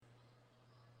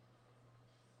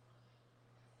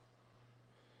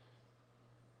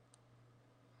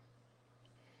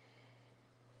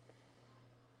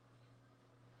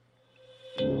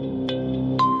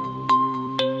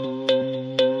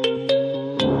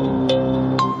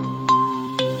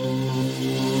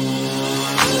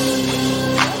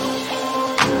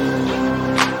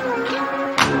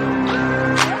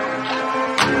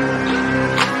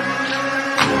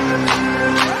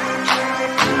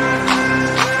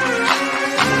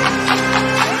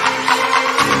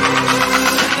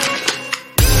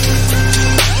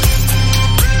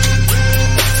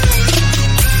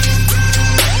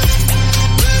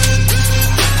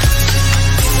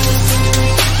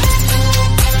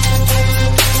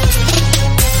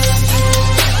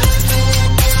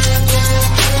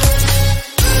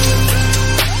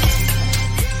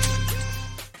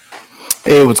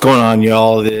Hey, what's going on,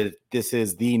 y'all? This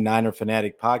is the Niner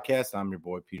Fanatic Podcast. I'm your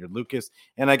boy, Peter Lucas,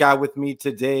 and I got with me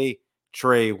today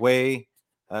Trey Way.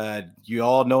 You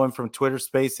all know him from Twitter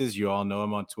Spaces. You all know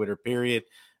him on Twitter, period.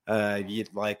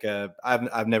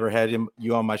 I've never had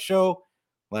you on my show.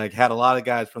 Like, had a lot of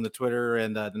guys from the Twitter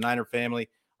and the Niner family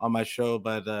on my show,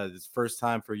 but it's first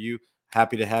time for you.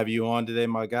 Happy to have you on today,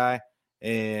 my guy.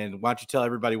 And why don't you tell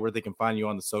everybody where they can find you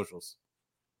on the socials?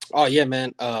 Oh, yeah,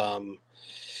 man.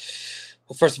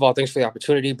 Well, first of all, thanks for the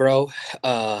opportunity, bro.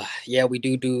 Yeah, we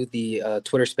do the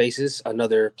Twitter Spaces,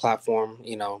 another platform,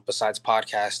 besides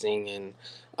podcasting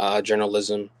and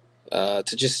journalism, to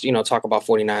just, talk about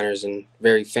 49ers and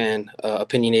very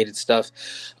opinionated stuff.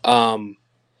 Um,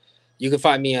 you can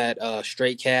find me at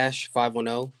Straight Cash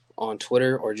 510 on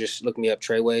Twitter, or just look me up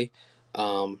Trey Way.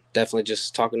 Definitely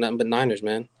just talking nothing but Niners,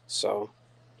 man. So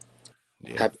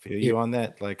Yeah, happy. feel you on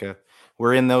that.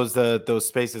 We're in those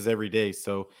spaces every day.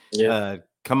 So Yeah.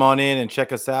 come on in and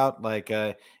check us out.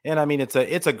 And I mean it's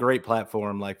a great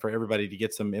platform like for everybody to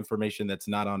get some information that's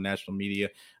not on national media.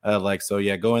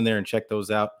 Go in there and check those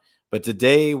out. But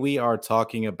today we are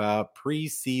talking about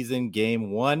preseason game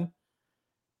 1.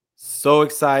 So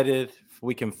excited.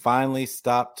 We can finally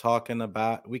stop talking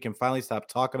about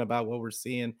what we're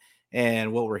seeing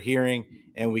and what we're hearing,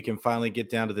 and we can finally get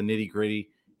down to the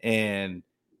nitty-gritty. And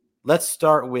let's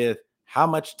start with, how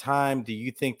much time do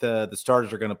you think the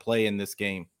starters are going to play in this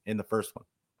game, in the first one?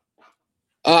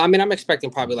 I mean, I'm expecting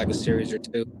probably like a series or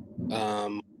two.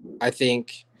 I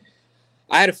think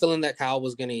I had a feeling that Kyle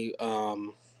was going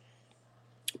to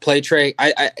play Trey.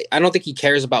 I don't think he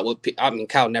cares about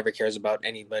Kyle never cares about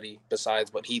anybody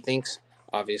besides what he thinks,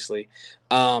 obviously.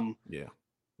 Yeah.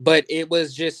 But it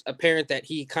was just apparent that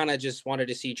he kind of just wanted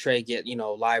to see Trey get,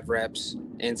 live reps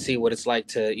and see what it's like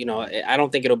to, I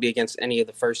don't think it'll be against any of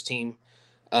the first team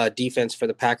defense for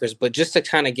the Packers, but just to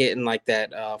kind of get in like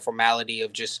that formality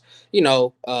of just,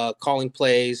 calling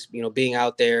plays, being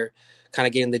out there, kind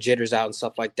of getting the jitters out and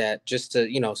stuff like that, just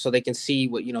to, so they can see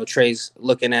what, Trey's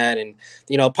looking at, and,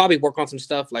 probably work on some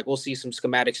stuff. Like, we'll see some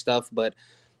schematic stuff, but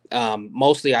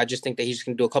mostly I just think that he's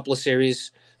going to do a couple of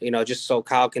series, just so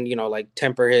Kyle can, like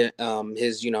temper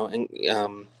his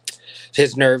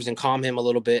his nerves and calm him a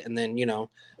little bit. And then,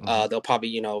 they'll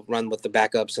probably, run with the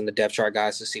backups and the depth chart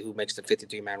guys to see who makes the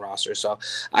 53-man roster. So,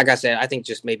 like I said, I think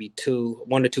just maybe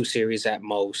 1 to 2 series at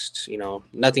most,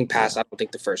 nothing past, I don't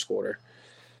think, the first quarter.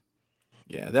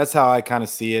 Yeah, that's how I kind of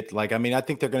see it. Like, I mean, I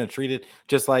think they're going to treat it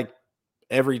just like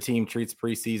every team treats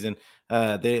preseason.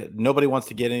 Nobody wants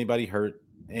to get anybody hurt,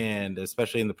 and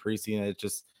especially in the preseason,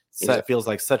 it feels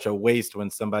like such a waste when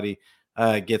somebody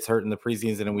gets hurt in the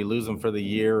preseason and we lose them for the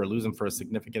year or lose them for a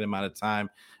significant amount of time.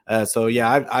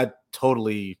 I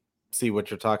totally see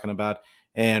what you're talking about,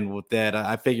 and with that,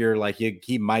 I figure like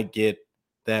he might get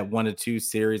that 1 to 2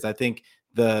 series. I think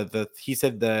he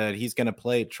said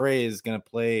that Trey is going to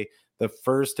play the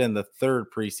first and the third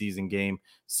preseason game.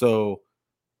 So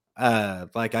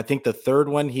I think the third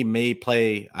one he may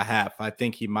play a half. I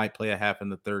think he might play a half in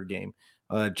the third game,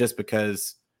 just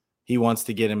because he wants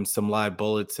to get him some live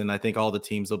bullets, and I think all the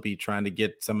teams will be trying to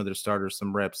get some of their starters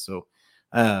some reps. So,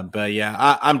 but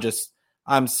yeah,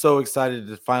 I'm so excited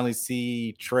to finally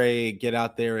see Trey get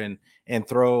out there and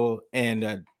throw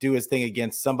and do his thing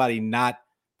against somebody not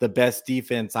the best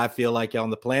defense I feel like on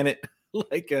the planet.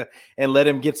 And let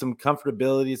him get some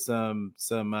comfortability,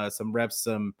 some reps,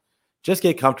 just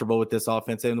get comfortable with this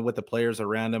offense and with the players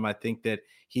around him. I think that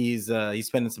he's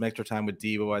spending some extra time with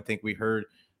Deebo. I think we heard,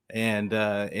 and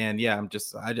yeah,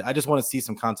 I just want to see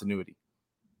some continuity.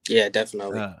 Yeah,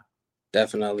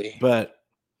 definitely. But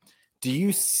do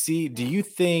you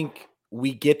think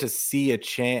we get to see a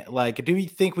chance? Like, do you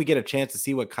think we get a chance to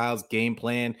see what Kyle's game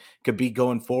plan could be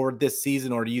going forward this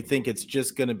season? Or do you think it's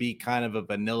just going to be kind of a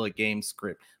vanilla game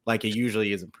script like it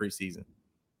usually is in preseason?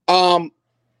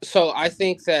 So I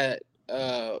think that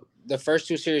the first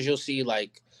 2 series you'll see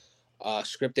like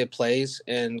scripted plays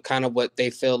and kind of what they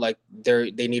feel like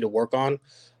they need to work on,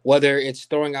 whether it's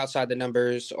throwing outside the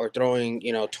numbers or throwing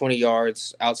 20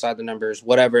 yards outside the numbers,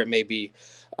 whatever it may be,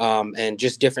 and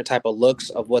just different type of looks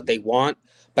of what they want.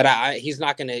 But he's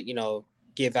not going to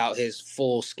give out his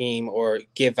full scheme or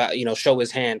give out show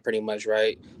his hand pretty much,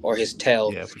 right, or his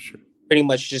tail. Yeah, for sure. Pretty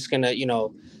much just gonna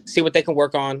see what they can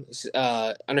work on,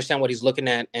 understand what he's looking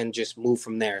at, and just move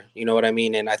from there. You know what I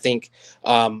mean? And I think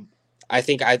I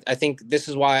think this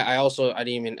is why I didn't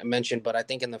even mention, but I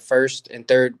think in the first and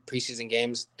third preseason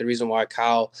games, the reason why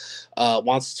Kyle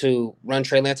wants to run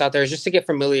Trey Lance out there is just to get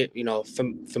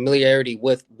familiarity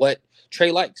with what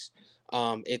Trey likes.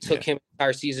 It took him an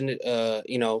entire season,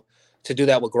 to do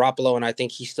that with Garoppolo, and I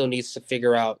think he still needs to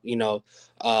figure out,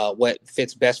 what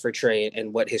fits best for Trey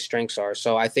and what his strengths are.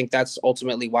 So I think that's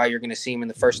ultimately why you're going to see him in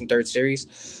the first and third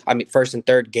series. I mean, first and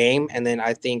third game, and then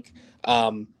I think.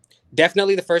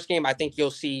 Definitely the first game, I think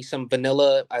you'll see some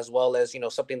vanilla as well as,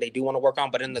 something they do want to work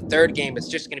on. But in the third game, it's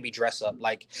just going to be dress up.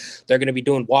 Like they're going to be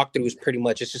doing walkthroughs pretty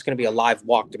much. It's just going to be a live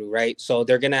walkthrough, right? So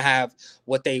they're going to have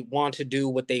what they want to do,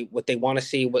 what they want to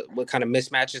see, what kind of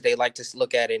mismatches they like to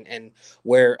look at, and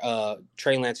where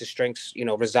Trey Lance's strengths,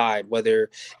 reside, whether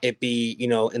it be,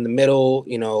 in the middle,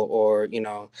 or,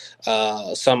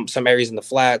 some areas in the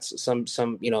flats, some,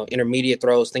 intermediate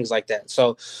throws, things like that.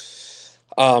 So,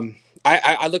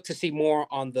 I look to see more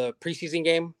on the preseason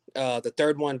game, the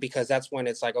third one, because that's when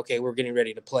it's like, okay, we're getting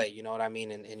ready to play. You know what I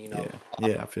mean? And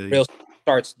Yeah, I feel you. real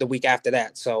starts the week after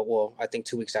that. So, well, I think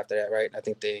 2 weeks after that, right? I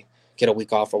think they get a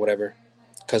week off or whatever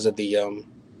because of the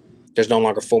there's no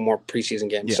longer 4 more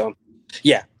preseason games. Yeah. So,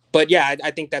 yeah. But yeah,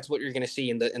 I think that's what you're going to see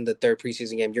in the third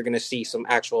preseason game. You're going to see some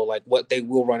actual, like, what they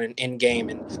will run in game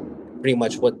and pretty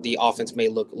much what the offense may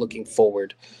looking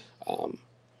forward.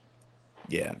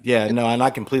 Yeah, no, and I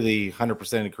completely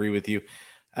 100% agree with you.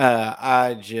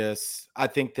 I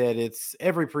think that it's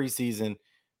every preseason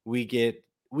we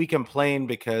complain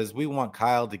because we want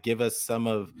Kyle to give us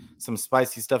some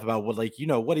spicy stuff about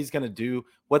what he's going to do,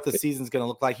 what the season's going to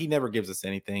look like. He never gives us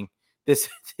anything. This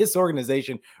this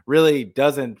organization really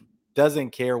doesn't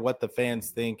care what the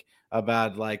fans think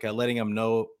about, like, letting them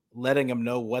know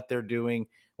what they're doing,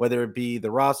 whether it be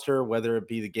the roster, whether it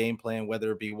be the game plan,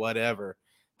 whether it be whatever.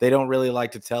 They don't really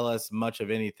like to tell us much of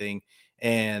anything.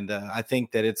 And I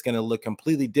think that it's going to look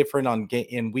completely different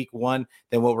in week 1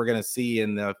 than what we're going to see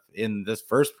in this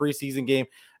first preseason game.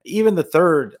 Even the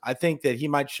third, I think that he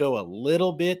might show a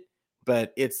little bit,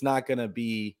 but it's not going to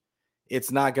be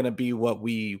what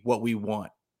we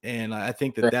want. And I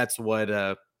think that that's what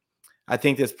I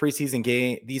think these preseason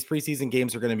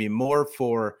games are going to be more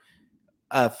for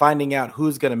finding out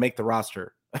who's going to make the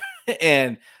roster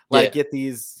and like get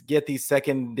these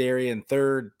secondary and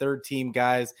third team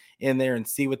guys in there and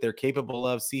see what they're capable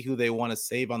of, see who they want to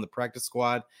save on the practice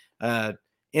squad.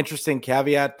 Interesting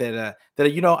caveat that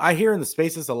I hear in the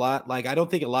spaces a lot. Like, I don't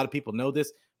think a lot of people know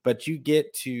this, but you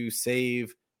get to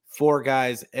save 4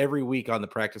 guys every week on the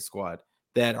practice squad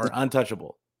that are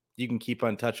untouchable. You can keep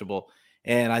untouchable.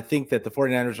 And I think that the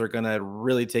 49ers are going to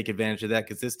really take advantage of that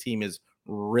because this team is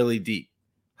really deep.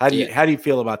 How do you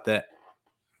feel about that?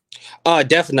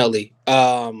 Definitely.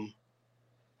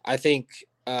 I think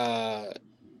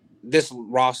this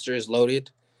roster is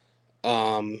loaded.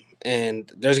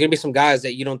 And there's gonna be some guys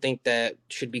that you don't think that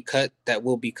should be cut that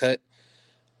will be cut,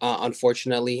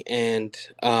 unfortunately. And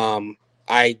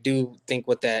I do think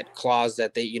with that clause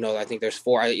that they, I think there's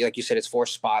 4, like you said, it's 4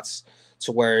 spots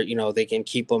to where, they can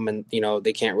keep them and,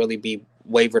 they can't really be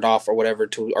wavered off or whatever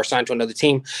or signed to another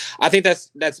team. I think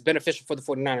that's beneficial for the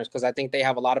 49ers because I think they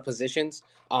have a lot of positions.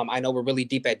 I know we're really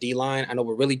deep at D-line. I know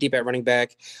we're really deep at running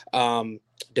back.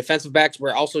 Defensive backs,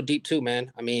 we're also deep too,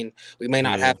 man. I mean, we may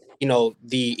not have,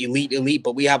 the elite,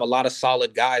 but we have a lot of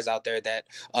solid guys out there that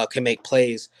can make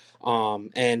plays.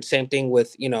 And same thing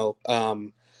with,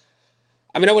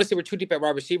 I mean, I wouldn't say we're too deep at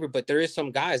wide receiver, but there is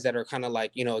some guys that are kind of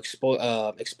like,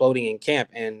 exploding in camp.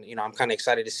 And, I'm kind of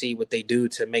excited to see what they do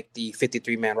to make the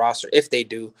 53-man roster, if they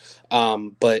do.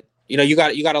 But, you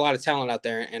got a lot of talent out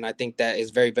there. And I think that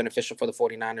is very beneficial for the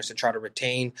 49ers to try to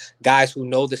retain guys who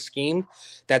know the scheme.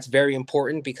 That's very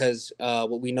important because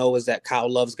what we know is that Kyle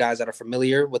loves guys that are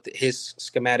familiar with his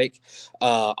schematic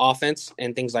offense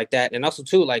and things like that. And also,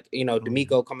 too, like,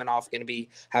 D'Amico coming off, going to be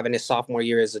having his sophomore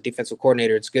year as a defensive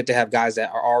coordinator. It's good to have guys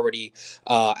that are already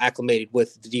acclimated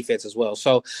with the defense as well.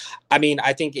 So, I mean,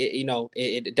 I think,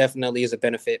 it definitely is a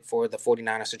benefit for the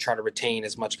 49ers to try to retain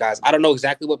as much guys. I don't know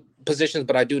exactly what positions,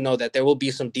 but I do know that there will be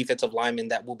some defensive linemen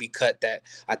that will be cut that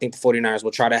I think the 49ers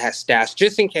will try to have stashed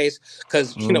just in case,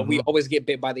 because, we always get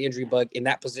bit by the injury bug in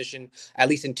that position, at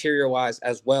least interior wise,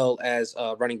 as well as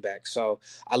running back. So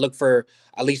I look for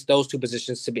at least those 2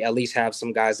 positions to be at least have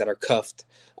some guys that are cuffed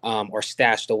or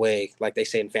stashed away, like they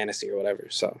say in fantasy or whatever.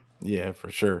 So yeah, for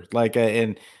sure. Like,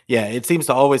 and yeah, it seems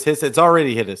to always hit. It's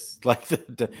already hit us. Like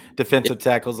the defensive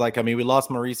tackles. Like, I mean, we lost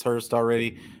Maurice Hurst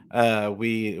already.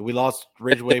 We lost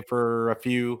Ridgeway for a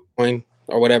few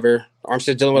or whatever.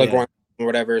 Armstead's dealing with a groin or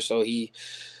whatever. So he,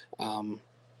 so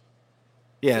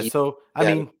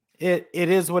I mean, it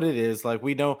is what it is. Like,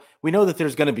 we know that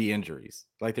there's going to be injuries.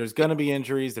 Like, there's going to be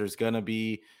injuries. There's going to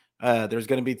be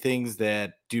things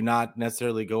that do not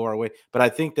necessarily go our way. But I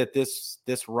think that this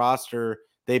roster,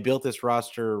 they built this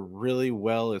roster really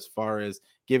well as far as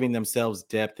giving themselves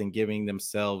depth and giving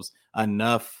themselves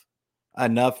enough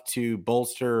enough to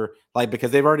bolster, like,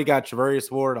 because they've already got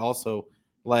Charvarius Ward also,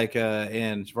 like,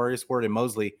 and Charvarius Ward and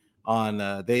Mosley on,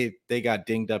 they got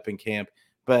dinged up in camp,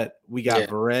 but we got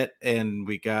Verrett, and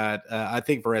we got, I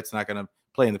think Verrett's not going to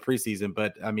play in the preseason,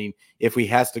 but I mean, if he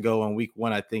has to go on week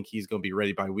 1, I think he's going to be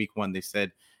ready by week 1, they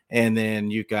said. And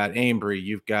then you've got Ambry,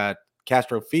 you've got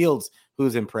Castro Fields,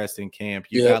 who's impressed in camp.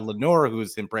 You got Lenore,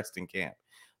 who's impressed in camp.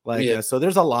 Like, so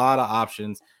there's a lot of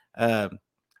options.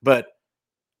 But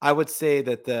I would say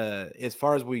that as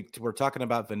far as we're talking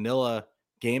about vanilla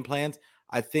game plans,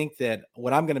 I think that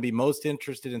what I'm going to be most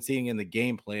interested in seeing in the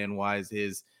game plan wise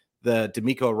is the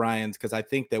D'Amico Ryans, because I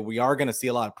think that we are going to see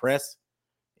a lot of press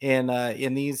in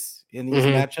these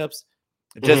matchups,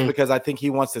 just because I think he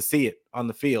wants to see it on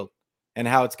the field and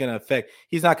how it's going to affect.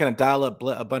 He's not going to dial up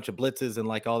a bunch of blitzes and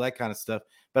like all that kind of stuff,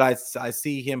 but I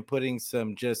see him putting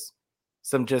some just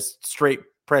straight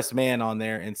press man on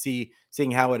there and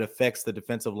seeing how it affects the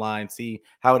defensive line, see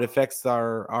how it affects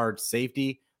our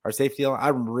safety line.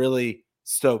 I'm really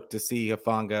stoked to see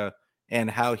Hufanga and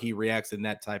how he reacts in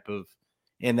that type of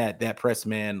that press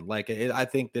man. Like, I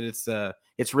think that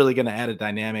it's really going to add a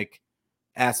dynamic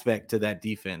aspect to that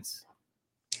defense.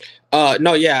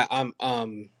 No, yeah.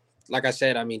 Like I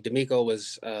said, I mean, D'Amico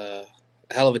was a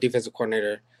hell of a defensive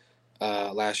coordinator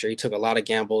last year. He took a lot of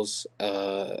gambles.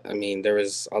 I mean, there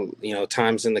was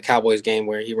times in the Cowboys game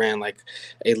where he ran like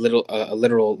a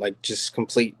literal like just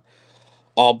complete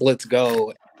all blitz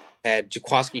go. Had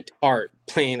Jaquaski Tart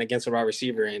playing against a wide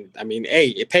receiver, and I mean, hey,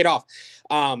 it paid off.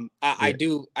 I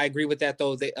agree with that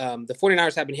though. The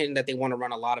 49ers have been hitting that they want to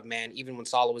run a lot of man. Even when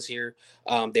Saleh was here,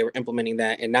 they were implementing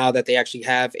that, and now that they actually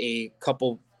have a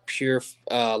couple pure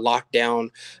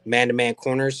lockdown man-to-man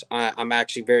corners, I'm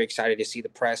actually very excited to see the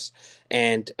press.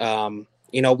 And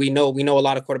we know a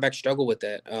lot of quarterbacks struggle with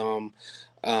that.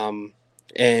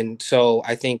 And so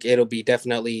I think it'll be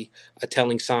definitely a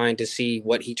telling sign to see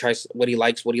what he likes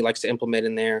to implement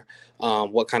in there,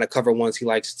 what kind of cover ones he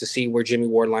likes, to see where Jimmy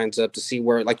Ward lines up, to see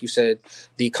where, like you said,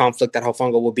 the conflict that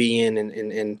Hufanga will be in,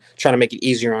 and trying to make it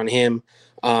easier on him.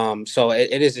 So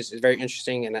it's very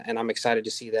interesting, and I'm excited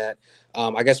to see that.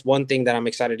 I guess one thing that I'm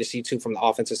excited to see too from the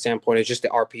offensive standpoint is just the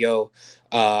RPO.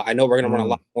 I know we're going to run a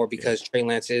lot more because Trey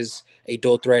Lance is a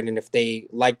dual threat, and if they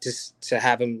like to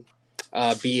have him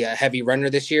be a heavy runner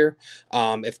this year,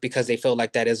 if because they feel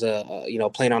like that is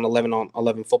playing on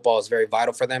 11 football is very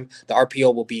vital for them, the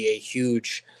RPO will be a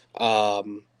huge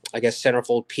I guess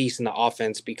centerfold piece in the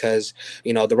offense, because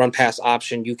the run pass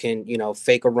option, you can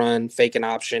fake a run, fake an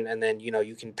option, and then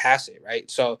you can pass it,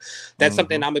 right? So that's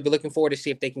something I'm gonna be looking forward to see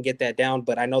if they can get that down.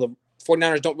 But I know the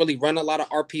 49ers don't really run a lot of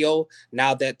RPO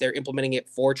now that they're implementing it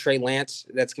for Trey Lance.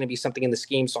 That's going to be something in the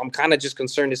scheme. So I'm kind of just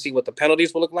concerned to see what the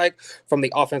penalties will look like from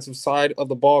the offensive side of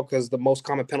the ball, because the most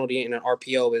common penalty in an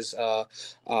RPO is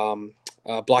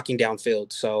blocking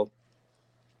downfield. So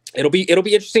it'll be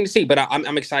interesting to see, but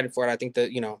I'm excited for it. I think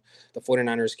that the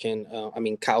 49ers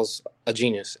can. Kyle's a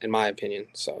genius in my opinion.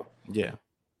 So yeah,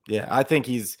 I think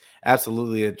he's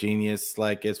absolutely a genius.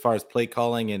 Like, as far as play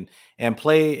calling and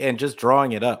play and just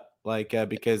drawing it up, like,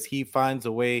 because he finds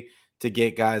a way to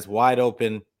get guys wide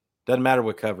open. Doesn't matter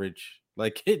what coverage.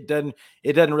 Like, it doesn't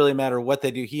really matter what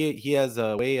they do. He has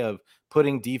a way of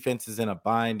putting defenses in a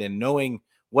bind and knowing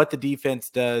what the defense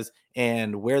does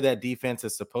and where that defense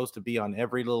is supposed to be on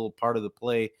every little part of the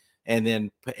play, and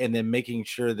then making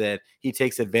sure that he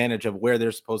takes advantage of where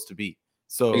they're supposed to be.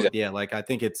 So exactly. yeah, like, I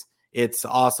think it's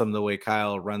awesome the way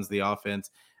Kyle runs the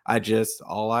offense.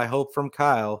 All I hope from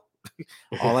Kyle,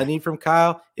 all I need from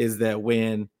Kyle is that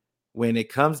when it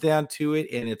comes down to it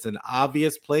and it's an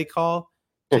obvious play call,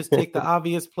 just take the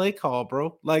obvious play call,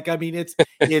 bro. Like, I mean,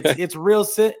 it's real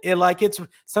sit. It's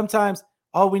sometimes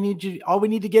all we need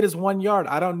to get is 1 yard.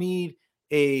 I don't need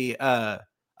a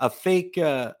fake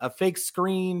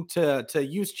screen to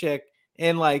use check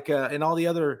and and all the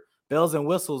other bells and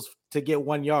whistles to get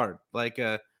 1 yard. Like,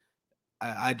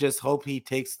 I just hope he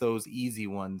takes those easy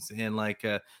ones, and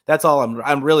that's all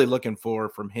I'm really looking for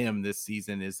from him this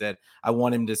season, is that I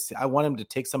want him to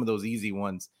take some of those easy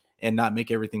ones and not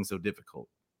make everything so difficult.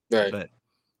 Right.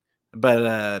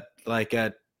 But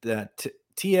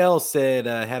TL said,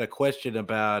 had a question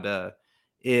about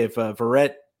if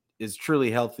Verrett is truly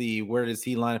healthy, where does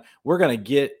he line up? We're gonna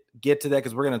get to that,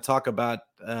 because we're gonna talk about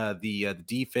the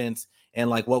defense and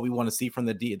like what we want to see from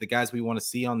the guys we want to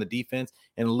see on the defense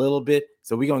in a little bit.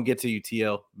 So we're gonna get to you,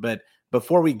 TL. But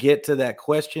before we get to that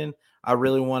question, I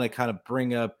really want to kind of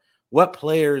bring up what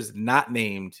players not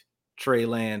named Trey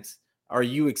Lance are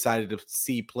you excited to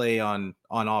see play on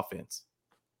offense?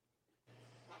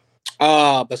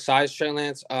 Besides Trey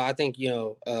Lance, I think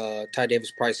Ty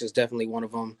Davis Price is definitely one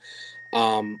of them.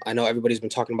 I know everybody's been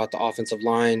talking about the offensive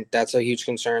line. That's a huge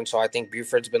concern. So I think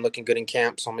Buford's been looking good in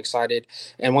camp. So I'm excited.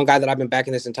 And one guy that I've been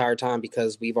backing this entire time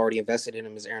because we've already invested in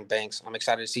him is Aaron Banks. I'm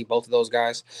excited to see both of those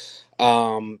guys.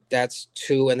 That's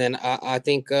two. And then I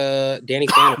think Danny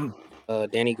Fant,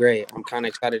 Danny Gray. I'm kind of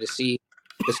excited to see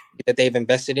this that they've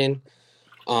invested in.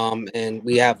 And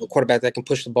we have a quarterback that can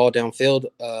push the ball downfield.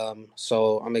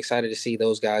 So I'm excited to see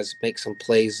those guys make some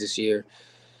plays this year.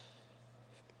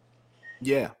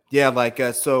 Yeah. Yeah, like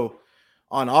so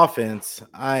on offense,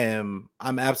 I'm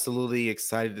absolutely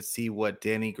excited to see what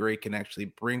Danny Gray can actually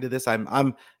bring to this.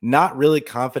 I'm not really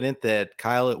confident that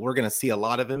Kyle we're going to see a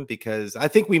lot of him because I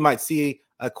think we might see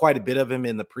quite a bit of him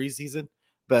in the preseason,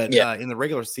 but Yeah. in the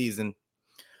regular season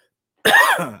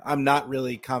I'm not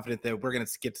really confident that we're going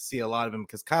to get to see a lot of him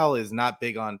because Kyle is not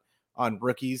big on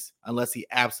rookies unless he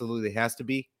absolutely has to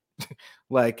be.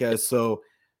 Like so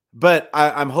but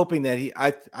I'm hoping that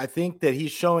I think that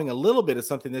he's showing a little bit of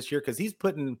something this year because he's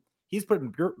putting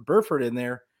Burford in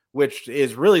there, which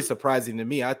is really surprising to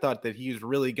me. I thought that he was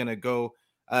really going to go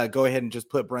ahead and just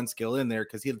put Brunskill in there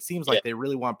because it seems Yeah. like they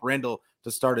really want Brendel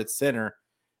to start at center.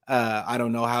 I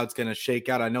don't know how it's going to shake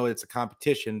out. I know it's a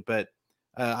competition, but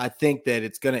I think that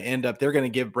it's going to end up they're going to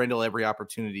give Brendel every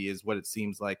opportunity, is what it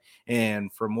seems like.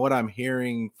 And from what I'm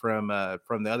hearing from the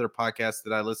other podcasts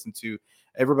that I listen to,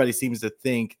 everybody seems to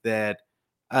think that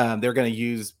they're going to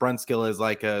use Brunskill as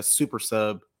like a super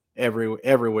sub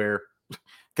everywhere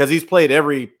because he's played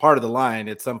every part of the line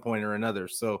at some point or another.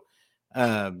 So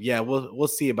yeah, we'll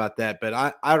see about that. But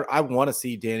I want to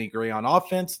see Danny Gray on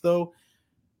offense though.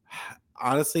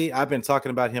 Honestly, I've been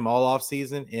talking about him all off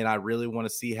season, and I really want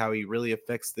to see how he really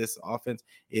affects this offense.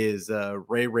 Is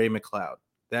Ray McLeod?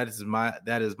 That is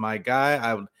my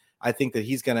guy. I think that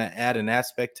he's going to add an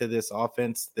aspect to this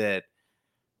offense that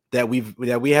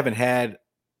we haven't had.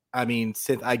 I mean,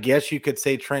 since I guess you could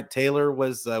say Trent Taylor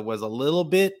was a little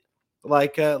bit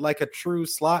like a true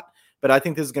slot, but I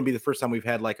think this is going to be the first time we've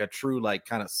had like a true like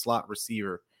kind of slot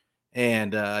receiver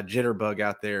and jitterbug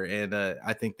out there, and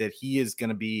I think that he is going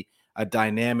to be a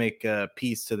dynamic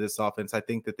piece to this offense. I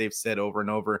think that they've said over and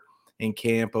over in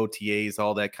camp, OTAs,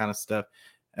 all that kind of stuff.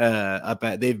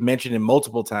 They've mentioned him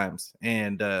multiple times,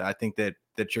 and I think that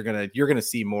you're gonna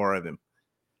see more of him.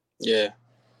 Yeah.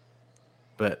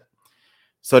 But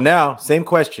so now, same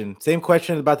question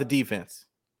about the defense.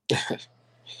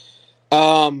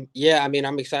 Yeah, I mean,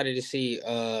 I'm excited to see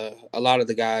a lot of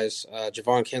the guys.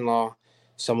 Javon Kinlaw,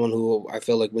 someone who I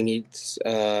feel like we need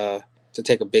to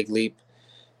take a big leap.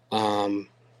 Um,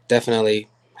 Definitely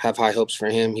have high hopes for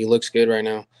him. He looks good right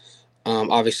now.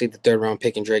 Obviously, the third round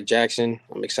pick in Drake Jackson.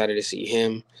 I'm excited to see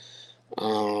him.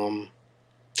 Um,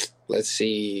 let's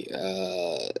see.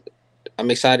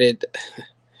 I'm excited.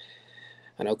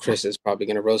 I know Chris is probably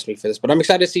going to roast me for this, but I'm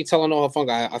excited to see Talanoa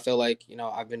Hufanga. I feel like,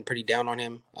 I've been pretty down on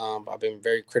him. I've been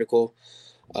very critical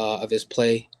of his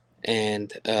play.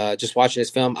 And just watching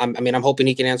his film, I'm hoping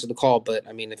he can answer the call. But,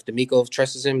 I mean, if D'Amico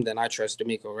trusts him, then I trust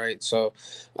D'Amico, right? So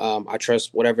I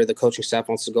trust whatever the coaching staff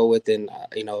wants to go with. And,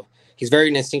 he's very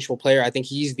an instinctual player. I think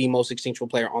he's the most instinctual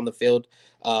player on the field,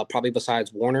 probably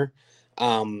besides Warner.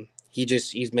 He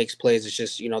makes plays. It's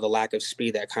just, the lack of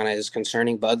speed that kind of is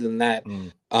concerning. But other than that,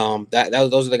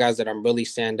 those are the guys that I'm really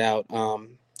stand out.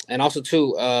 And also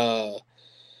too, I'm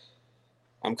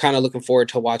kind of looking forward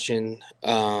to watching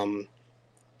Kamiko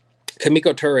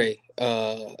Ture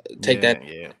take that.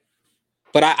 Yeah.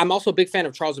 But I'm also a big fan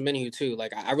of Charles Omenihu too.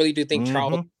 Like I really do think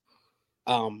Charles.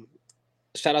 Um,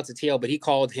 Shout out to TL, but he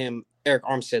called him Eric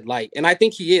Armstead light, and I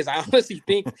think he is. I honestly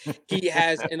think he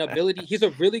has an ability. He's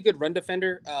a really good run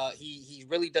defender. He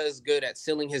really does good at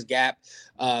sealing his gap,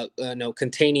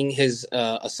 containing his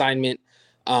assignment,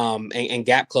 and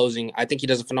gap closing. I think he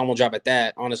does a phenomenal job at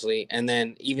that, honestly. And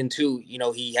then even too,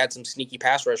 he had some sneaky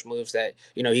pass rush moves that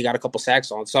he got a couple sacks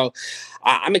on. So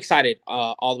I'm excited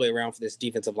all the way around for this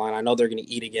defensive line. I know they're going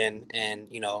to eat again, and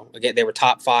again they were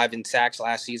top 5 in sacks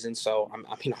last season. So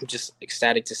I'm just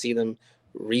ecstatic to see them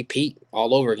repeat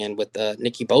all over again with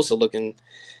Nicky Bosa looking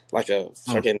like a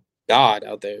fucking god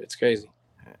out there. It's crazy.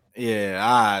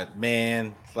 Yeah,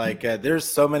 man. Like there's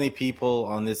so many people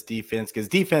on this defense because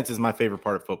defense is my favorite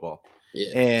part of football.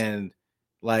 Yeah. And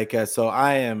like so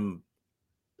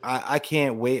I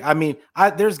can't wait. I mean,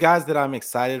 there's guys that I'm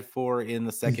excited for in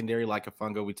the secondary, like a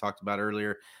Fungo we talked about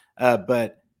earlier.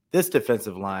 But this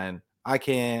defensive line, I've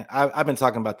been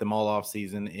talking about them all off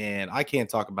season, and I can't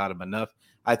talk about them enough.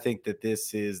 I think that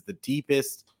this is the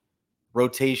deepest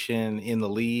rotation in the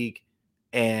league,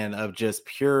 and of just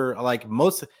pure like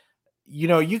most.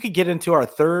 You could get into our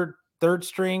third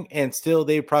string, and still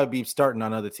they'd probably be starting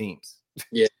on other teams.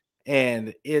 Yeah.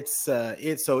 And it's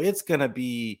gonna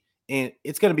be And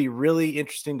it's going to be really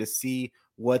interesting to see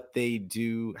what they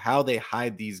do, how they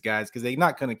hide these guys, because they're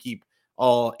not going to keep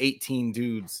all 18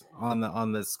 dudes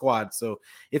on the squad. So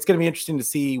it's going to be interesting to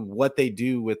see what they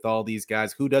do with all these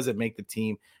guys. Who doesn't make the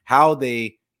team? How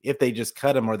they, if they just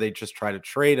cut them or they just try to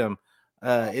trade them.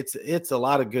 It's a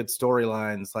lot of good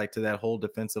storylines like to that whole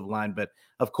defensive line. But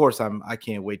of course, I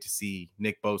can't wait to see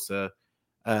Nick Bosa.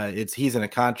 He's in a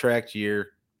contract year.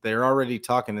 They're already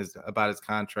talking about his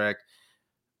contract.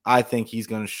 I think he's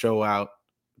going to show out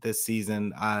this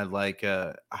season. I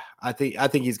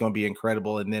think he's going to be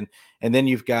incredible. And then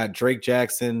you've got Drake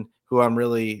Jackson, who I'm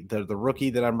really the rookie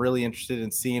that I'm really interested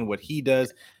in seeing what he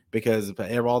does, because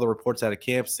all the reports out of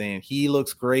camp saying he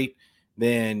looks great.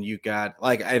 Then you got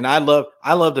and I loved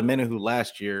Amenahu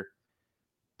last year.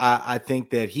 I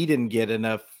think that he didn't get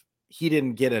enough. He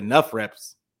didn't get enough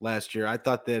reps last year. I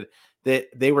thought that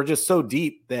they were just so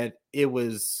deep that it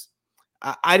was.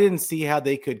 I didn't see how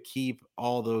they could keep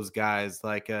all those guys.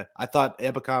 I thought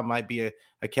Ebicom might be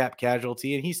a cap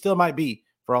casualty, and he still might be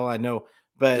for all I know.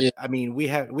 But Yeah. I mean, we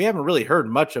haven't really heard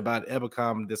much about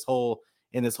Ebicom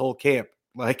in this whole camp.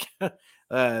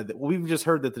 We've just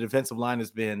heard that the defensive line has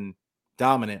been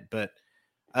dominant. But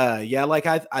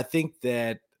I think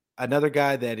that another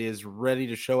guy that is ready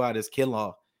to show out is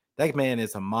Kinlaw. That man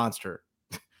is a monster.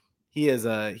 He is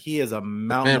a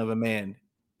mountain of a man.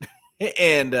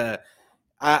 And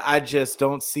I just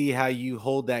don't see how you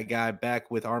hold that guy back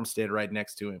with Armstead right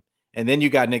next to him. And then you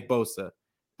got Nick Bosa.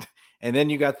 And then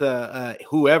you got the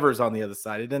whoever's on the other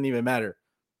side. It doesn't even matter.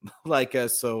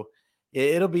 So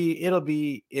it'll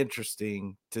be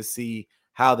interesting to see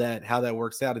how that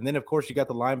works out. And then of course you got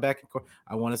the linebacker.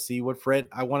 I want to see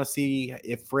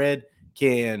if Fred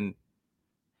can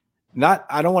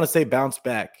I don't want to say bounce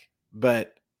back,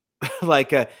 but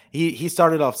he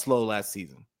started off slow last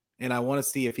season. And I want to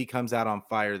see if he comes out on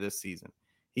fire this season.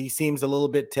 He seems a little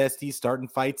bit testy, starting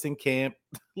fights in camp,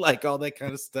 all that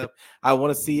kind of stuff. I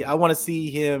want to see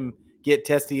him get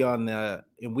testy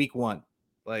in week 1.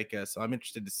 So I'm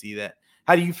interested to see that.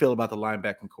 How do you feel about the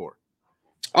linebacking core?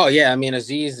 Oh yeah, I mean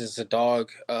Aziz is a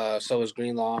dog. So is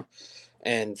Greenlaw,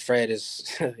 and Fred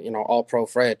is all pro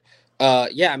Fred.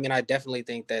 Yeah, I mean I definitely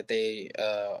think that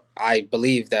I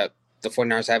believe that the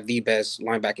 49ers have the best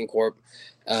linebacking corps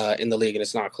in the league, and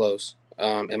it's not close,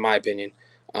 in my opinion.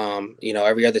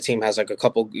 Every other team has like a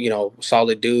couple,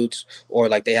 solid dudes, or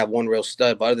like they have one real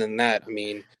stud. But other than that, I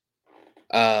mean,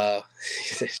 I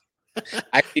see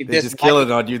They're this just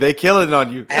killing on you. They killing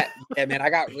on you. Yeah, man, I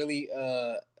got really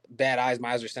bad eyes.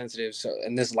 My eyes are sensitive, so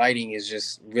and this lighting is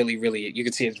just really, really. You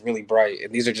can see it's really bright,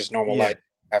 and these are just normal lights.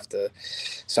 I have to,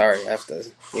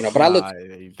 but I look.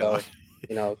 You don't.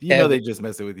 Kevin, They just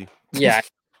messing with you. Yeah,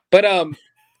 but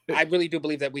I really do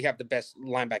believe that we have the best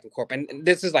linebacking corp, and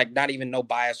this is like not even no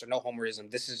bias or no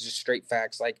homerism. This is just straight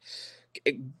facts. Like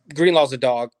Greenlaw's a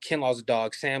dog, Kinlaw's a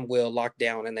dog, Sam Will locked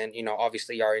down, and then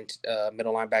obviously our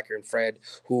middle linebacker and Fred,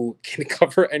 who can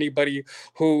cover anybody.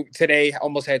 Who today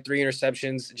almost had 3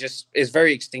 interceptions, just is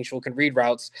very instinctual, can read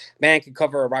routes. Man can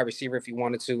cover a wide receiver if he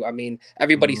wanted to. I mean,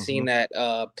 everybody's seen that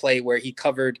play where he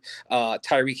covered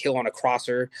Tyreek Hill on a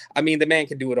crosser. I mean, the man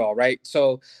can do it all, right?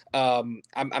 So I'm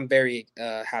very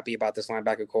happy about this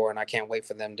linebacker core, and I can't wait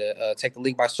for them to take the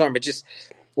league by storm. But just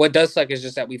what does suck is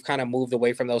just that we've kind of moved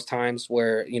away from those times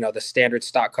where the standard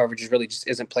stock coverage really just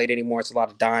isn't played anymore. It's a lot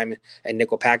of dime and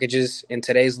nickel packages in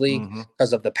today's league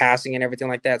because of the passing and everything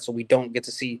like that. So we don't get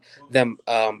to see them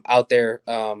out there,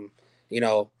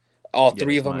 all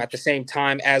three of them at the same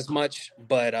time as much,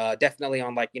 but definitely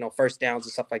on first downs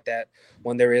and stuff like that.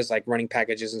 When there is like running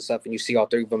packages and stuff, and you see all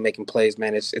 3 of them making plays,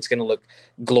 man, it's gonna look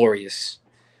glorious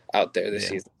out there this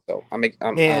season. So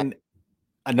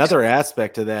another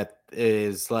aspect of that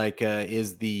is the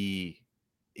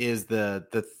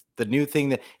new thing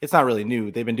that it's not really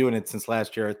new. They've been doing it since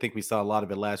last year. I think we saw a lot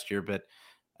of it last year, but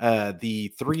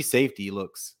the 3 safety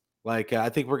looks I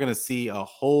think we're going to see a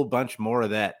whole bunch more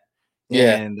of that.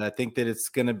 Yeah. And I think that it's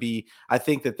going to be, I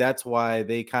think that that's why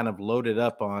they kind of loaded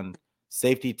up on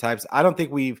safety types. I don't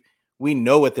think we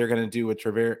know what they're going to do with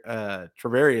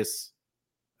Travarius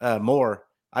Moore.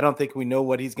 I don't think we know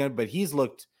what he's going to, but he's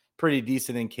looked pretty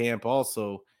decent in camp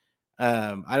also.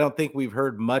 I don't think we've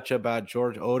heard much about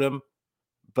George Odom,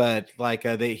 but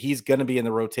he's going to be in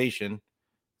the rotation.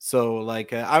 So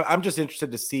I'm just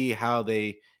interested to see how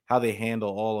they handle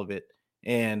all of it.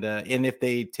 And if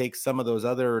they take some of those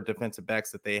other defensive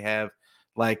backs that they have,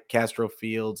 like Castro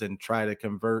Fields, and try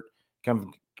to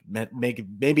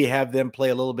maybe have them play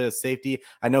a little bit of safety.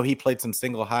 I know he played some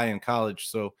single high in college,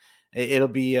 so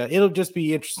it'll just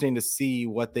be interesting to see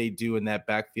what they do in that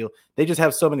backfield. They just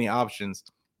have so many options,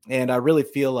 and I really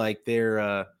feel like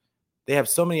they're they have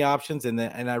so many options, and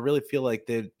I really feel like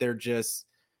they're just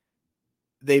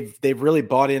they've really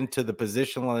bought into the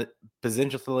positionless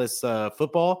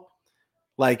football.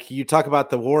 Like you talk about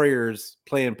the Warriors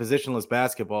playing positionless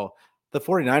basketball, the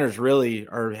 49ers really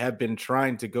have been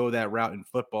trying to go that route in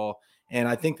football, and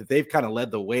I think that they've kind of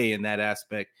led the way in that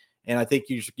aspect. And I think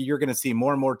you're going to see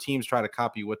more and more teams try to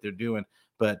copy what they're doing,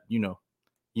 but you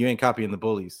ain't copying the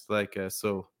bullies. Like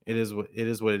so, it is what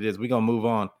it is. We gonna move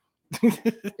on.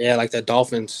 Yeah, like the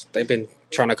Dolphins, they've been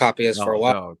trying to copy us for a Oh,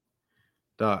 while.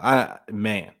 dog.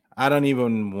 I don't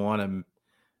even want to.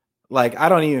 Like, I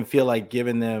don't even feel like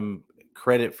giving them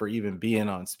credit for even being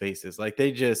on Spaces. Like,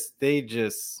 they just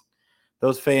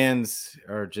those fans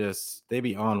are just they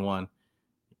be on one.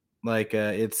 Like,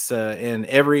 it's and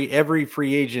every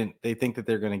free agent they think that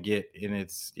they're gonna get, and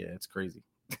it's crazy.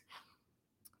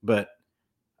 But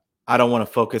I don't want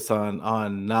to focus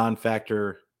on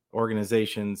non-factor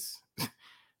organizations.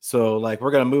 So, like,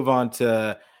 we're gonna move on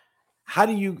to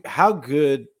how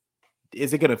good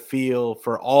is it going to feel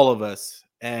for all of us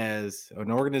as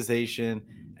an organization,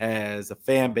 as a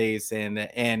fan base, and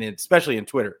especially in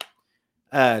Twitter,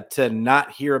 to not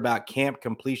hear about camp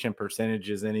completion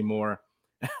percentages anymore,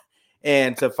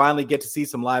 and to finally get to see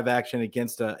some live action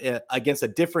against a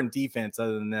different defense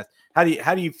other than that?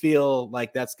 How do you feel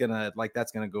like that's gonna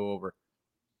go over?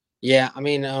 Yeah, I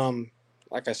mean,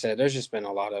 like I said, there's just been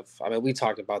a lot of. I mean, we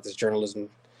talked about this journalism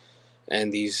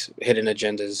and these hidden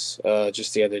agendas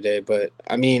just the other day, but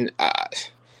I mean,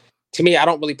 to me, I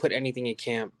don't really put anything in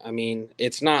camp. I mean,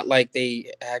 it's not like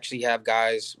they actually have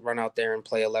guys run out there and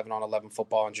play 11 on 11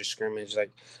 football and just scrimmage.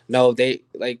 Like, no, they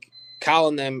like Kyle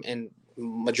and them and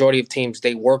majority of teams,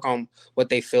 they work on what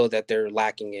they feel that they're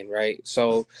lacking in, right?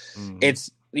 So Mm-hmm.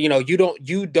 it's you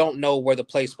don't know where the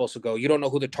play's supposed to go. You don't know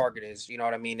who the target is. You know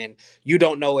what I mean? And you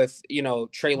don't know if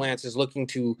Trey Lance is looking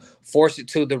to force it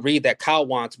to the read that Kyle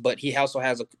wants, but he also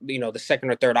has the second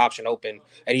or third option open,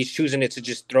 and he's choosing it to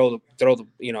just throw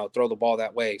the ball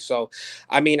that way. So,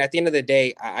 I mean, at the end of the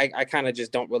day, I kind of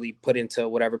just don't really put into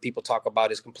whatever people talk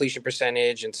about is completion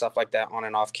percentage and stuff like that on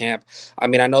and off camp. I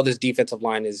mean, I know this defensive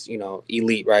line is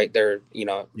elite, right? They're in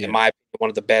Yeah. my opinion, one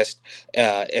of the best,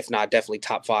 if not definitely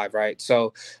top five, right?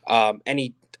 So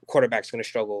any quarterback's going to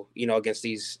struggle, against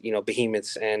these,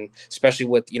 behemoths, and especially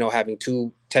with, having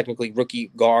two technically rookie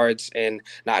guards and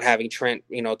not having Trent,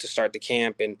 to start the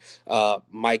camp, and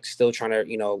Mike still trying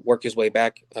to, work his way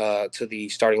back to the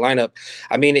starting lineup.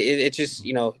 I mean, it just,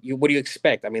 what do you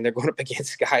expect? I mean, they're going up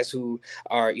against guys who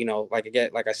are,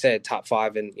 like I said, top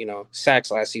five in,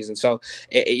 sacks last season. So,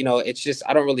 it's just,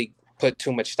 I don't really put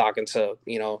too much stock into,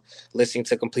 listening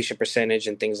to completion percentage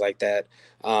and things like that.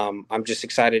 I'm just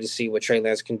excited to see what Trey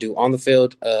Lance can do on the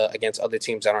field against other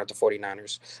teams that aren't the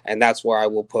 49ers. And that's where I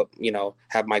will put,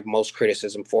 have my most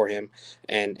criticism for him.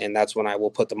 And that's when I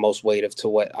will put the most weight of to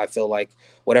what I feel like,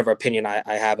 whatever opinion I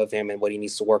have of him and what he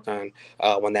needs to work on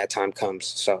when that time comes.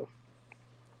 So,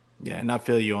 Yeah, and I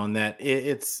feel you on that.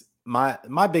 It's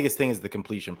my biggest thing is the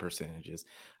completion percentages.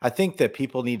 I think that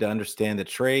people need to understand that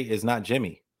Trey is not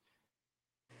Jimmy.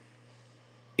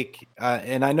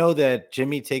 And I know that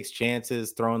Jimmy takes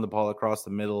chances throwing the ball across the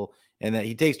middle, and that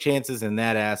he takes chances in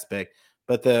that aspect.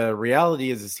 But the reality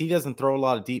is he doesn't throw a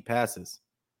lot of deep passes.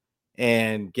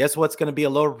 And guess what's going to be a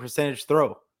lower percentage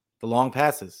throw? The long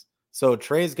passes. So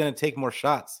Trey's going to take more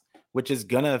shots, which is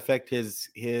going to affect his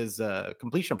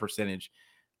completion percentage.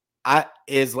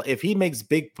 If he makes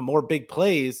more big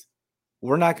plays,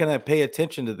 we're not going to pay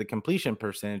attention to the completion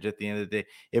percentage at the end of the day.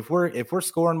 If we're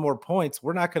scoring more points,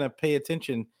 we're not going to pay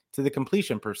attention to the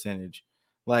completion percentage.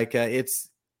 Like it's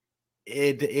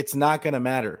not going to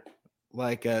matter.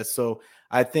 Like so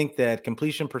I think that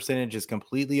completion percentage is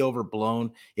completely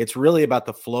overblown. It's really about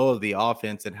the flow of the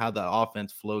offense and how the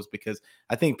offense flows, because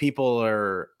I think people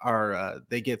are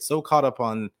they get so caught up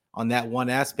on that one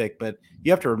aspect. But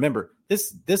you have to remember,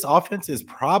 this offense is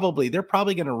they're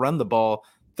probably going to run the ball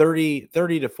 30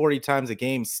 to 40 times a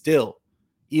game still,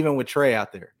 even with Trey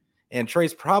out there. And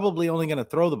Trey's probably only going to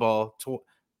throw the ball to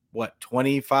what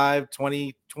 20 to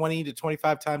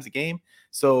 25 times a game.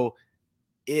 So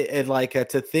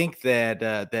to think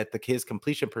that his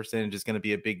completion percentage is going to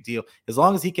be a big deal, as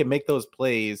long as he can make those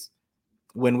plays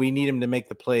when we need him to make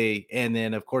the play, and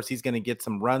then of course he's going to get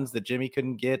some runs that Jimmy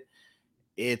couldn't get.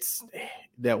 It's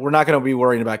that we're not going to be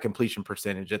worrying about completion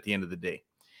percentage at the end of the day.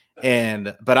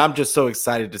 But I'm just so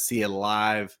excited to see it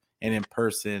live and in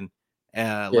person.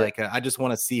 yeah. I just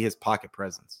want to see his pocket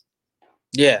presence.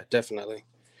 Yeah, definitely.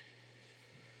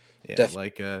 Yeah,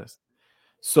 Definitely.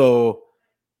 so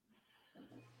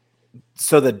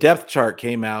so the depth chart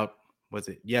came out. Was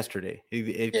it yesterday?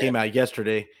 It Yeah. came out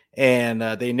yesterday, and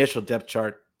the initial depth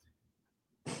chart.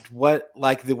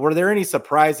 were there any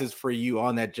surprises for you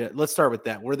on that? Let's start with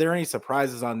that. Were there any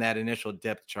surprises on that initial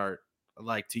depth chart,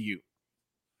 like to you?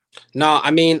 No,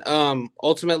 I mean,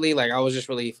 ultimately, like I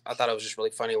thought it was just really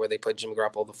funny where they put Jimmy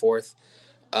Garoppolo the fourth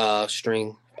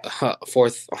string,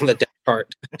 fourth on the depth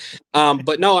chart.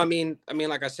 But no,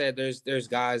 like I said, there's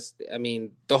guys. I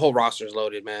mean, the whole roster is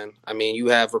loaded, man. I mean, you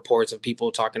have reports of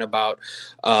people talking about,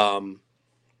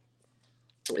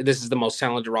 this is the most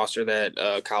talented roster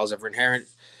that Kyle's ever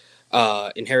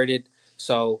inherited.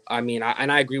 So, I mean,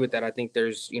 I agree with that. I think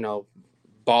there's,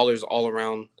 ballers all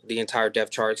around the entire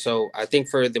depth chart. So I think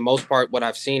for the most part, what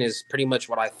I've seen is pretty much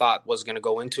what I thought was going to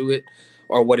go into it,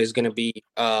 or what is going to be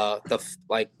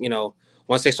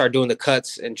once they start doing the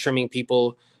cuts and trimming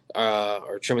people,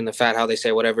 or trimming the fat, how they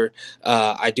say, whatever.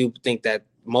 I do think that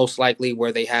most likely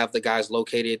where they have the guys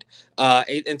located,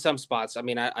 in some spots. I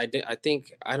mean, I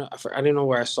think I didn't know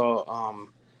where I saw.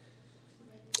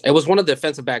 It was one of the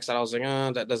defensive backs that I was like,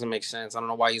 that doesn't make sense. I don't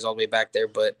know why he's all the way back there,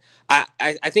 but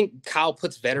I think Kyle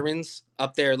puts veterans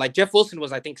up there. Like Jeff Wilson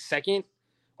was, I think, second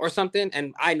or something,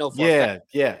 and I know for a fact,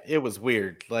 Yeah, it was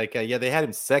weird. Like, yeah, they had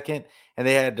him second, and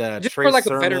they had just for Trey like a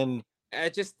veteran, Sermon. I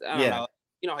don't Yeah, know.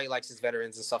 You know how he likes his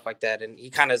veterans and stuff like that, and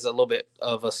he kind of is a little bit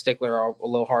of a stickler, or a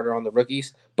little harder on the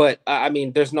rookies. But I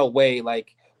mean, there's no way,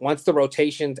 like, once the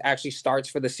rotation actually starts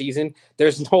for the season,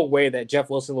 there's no way that Jeff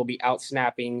Wilson will be out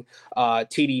snapping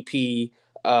TDP.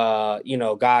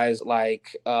 Guys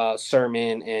like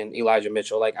Sermon and Elijah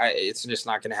Mitchell. Like, it's just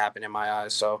not going to happen in my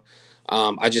eyes. So,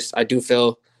 I do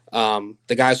feel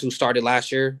the guys who started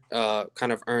last year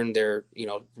kind of earned their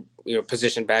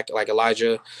position back, like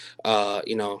Elijah, uh,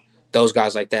 you know, those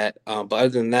guys like that. But other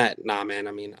than that, nah, man.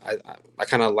 I mean, I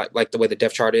kind of like the way the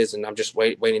depth chart is, and I'm just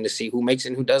waiting to see who makes it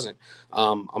and who doesn't.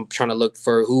 I'm trying to look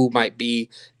for who might be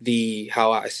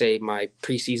how I say, my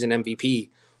preseason MVP,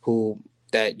 who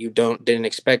that you didn't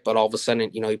expect, but all of a sudden,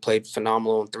 he played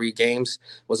phenomenal in 3 games,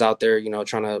 was out there,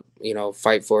 trying to,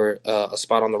 fight for a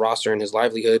spot on the roster and his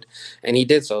livelihood, and he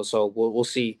did so. So we'll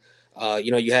see.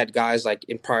 You had guys like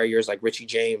in prior years, like Richie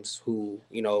James, who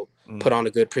put on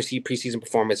a good preseason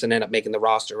performance and ended up making the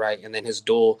roster, right? And then his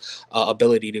dual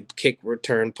ability to kick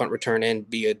return, punt return, and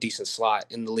be a decent slot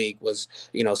in the league was,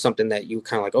 something that you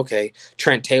kind of like. Okay,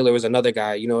 Trent Taylor was another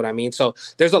guy. You know what I mean? So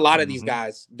there's a lot of these mm-hmm.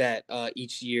 guys that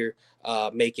each year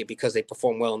make it because they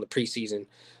perform well in the preseason.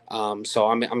 So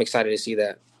I'm excited to see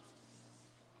that.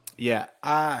 Yeah,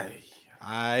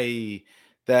 I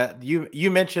that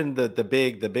you mentioned the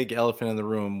big elephant in the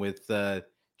room with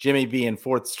Jimmy being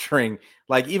fourth string,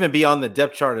 like even beyond the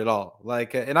depth chart at all.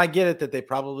 Like, and I get it that they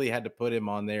probably had to put him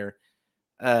on there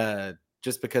uh,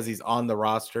 just because he's on the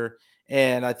roster.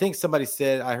 And I think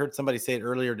I heard somebody say it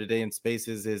earlier today in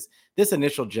Spaces, is this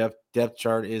initial depth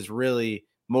chart is really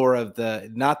more of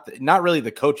the not really the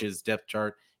coach's depth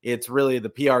chart. It's really the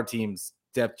PR team's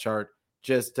depth chart,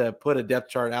 just to put a depth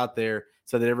chart out there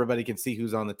so that everybody can see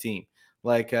who's on the team.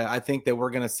 Like, I think that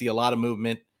we're going to see a lot of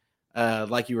movement,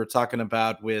 like you were talking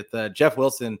about with Jeff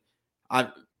Wilson.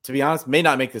 To be honest, may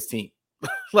not make this team.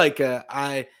 Like,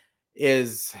 I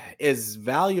is as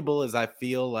valuable as I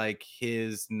feel like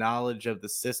his knowledge of the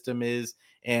system is,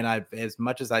 and as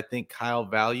much as I think Kyle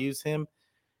values him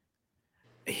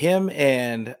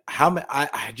and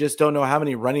I just don't know how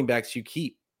many running backs you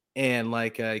keep. And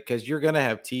like, because you're gonna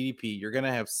have TDP, you're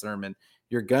gonna have Sermon,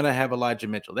 you're gonna have Elijah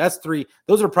Mitchell. That's three.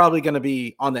 Those are probably gonna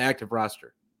be on the active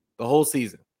roster the whole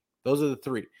season. Those are the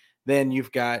three. Then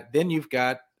you've got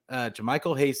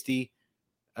Jermichael Hasty,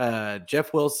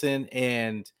 Jeff Wilson,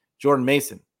 and Jordan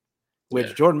Mason, Yeah,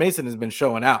 which Jordan Mason has been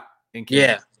showing out in camp.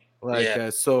 yeah, Like, yeah.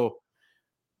 so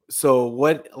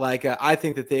what? Like, I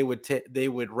think that they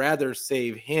would rather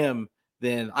save him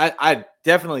than I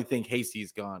definitely think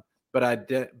Hasty's gone, but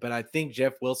I think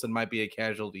Jeff Wilson might be a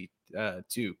casualty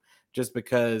too, just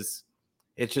because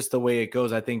it's just the way it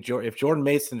goes. I think if Jordan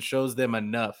Mason shows them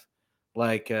enough,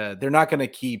 like, they're not going to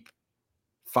keep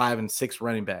 5 and 6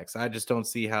 running backs. I just don't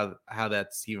see how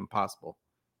that's even possible.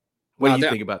 What do No,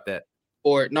 you think about that?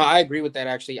 Or no, I agree with that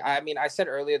actually. I mean, I said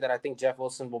earlier that I think Jeff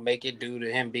Wilson will make it due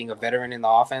to him being a veteran in the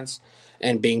offense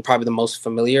and being probably the most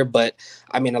familiar. But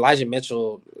I mean, Elijah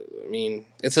Mitchell, I mean,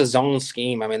 it's a zone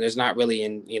scheme. I mean, there's not really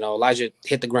Elijah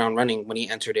hit the ground running when he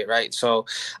entered it, right? So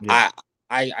Yeah.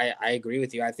 I I agree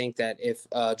with you. I think that if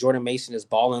Jordan Mason is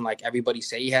balling like everybody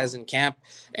say he has in camp,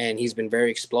 and he's been very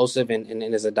explosive and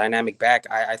is a dynamic back,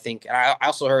 I think. And I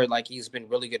also heard like he's been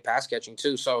really good pass catching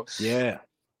too. So Yeah.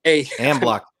 hey, And I mean,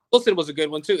 block. Wilson was a good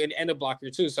one too, and a blocker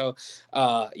too. So,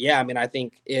 yeah, I mean, I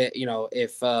think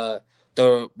if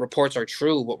the reports are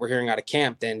true, what we're hearing out of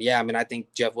camp, then yeah, I mean, I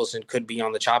think Jeff Wilson could be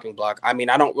on the chopping block. I mean,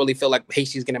 I don't really feel like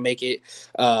Hasty's going to make it.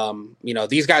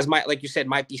 These guys might, like you said,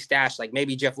 might be stashed. Like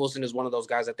maybe Jeff Wilson is one of those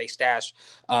guys that they stash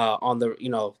on the,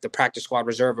 the practice squad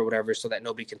reserve or whatever, so that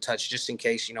nobody can touch, just in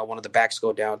case, one of the backs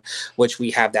go down, which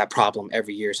we have that problem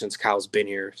every year since Kyle's been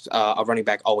here. A running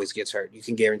back always gets hurt. You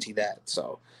can guarantee that.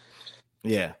 So,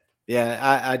 yeah.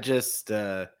 I just,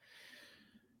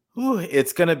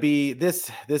 it's gonna be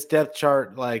this depth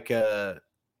chart. Like,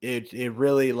 it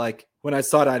really, like, when I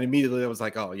saw it, immediately I was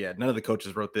like, oh yeah, none of the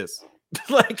coaches wrote this.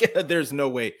 Like, there's no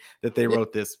way that they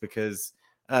wrote this, because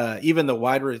even the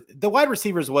wide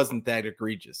receivers wasn't that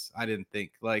egregious. I didn't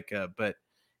think, like, but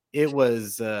it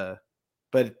was,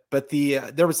 but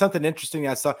there was something interesting.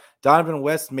 I saw Donovan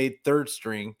West made third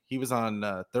string. He was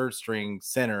on third string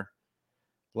center.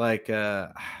 Like,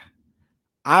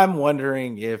 I'm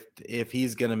wondering if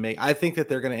he's gonna make. I think that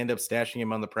they're gonna end up stashing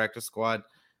him on the practice squad.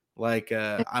 Like,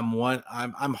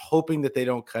 I'm hoping that they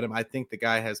don't cut him. I think the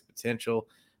guy has potential,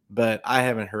 but I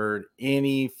haven't heard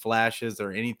any flashes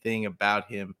or anything about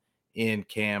him in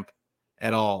camp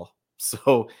at all.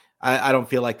 So I don't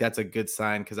feel like that's a good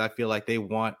sign, because I feel like they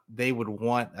would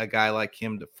want a guy like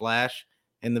him to flash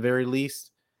in the very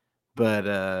least.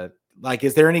 But like,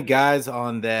 is there any guys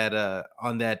on that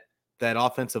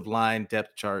offensive line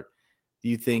depth chart do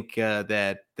you think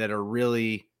that are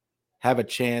really have a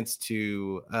chance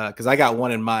to, because I got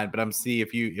one in mind, but I'm see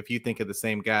if you think of the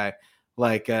same guy,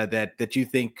 like, that you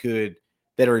think that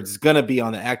are going to be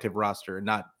on the active roster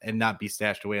and not be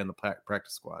stashed away on the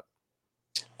practice squad?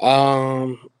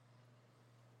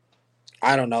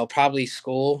 I don't know, probably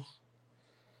School.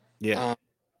 Yeah.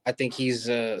 I think he's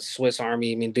a Swiss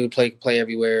Army. I mean, dude play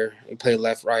everywhere. He play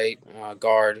left, right,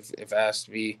 guard if asked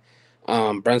to be.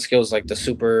 Brunskill's like the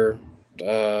super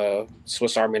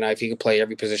Swiss Army knife. He could play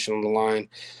every position on the line,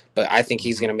 but I think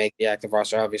he's gonna make the active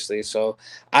roster, obviously. So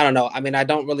I don't know. I mean, I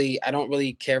don't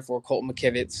really care for Colt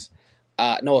McKivitz.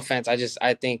 No offense. I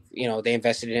think they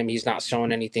invested in him. He's not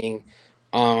showing anything.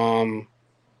 I'm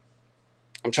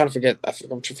trying to forget. I'm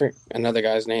trying to forget another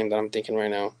guy's name that I'm thinking right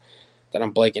now, that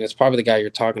I'm blanking. It's probably the guy you're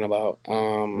talking about.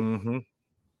 Mm-hmm.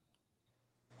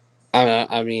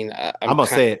 I mean, I'm gonna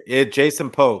say it. Jason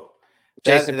Poe.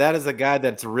 Jason. That is a guy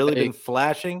that's really been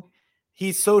flashing.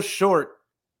 He's so short.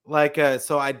 Like,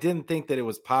 so I didn't think that it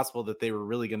was possible that they were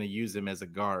really going to use him as a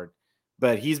guard,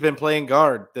 but he's been playing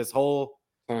guard this whole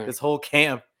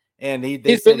camp, and they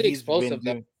he's said really he's been explosive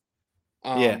doing.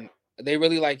 though. Yeah. They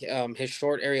really like his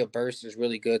short area burst is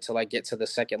really good to like get to the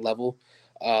second level,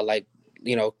 like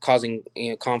causing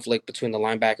conflict between the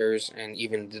linebackers and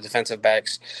even the defensive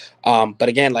backs. But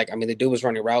again, like, I mean, the dude was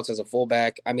running routes as a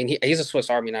fullback. I mean, he's a Swiss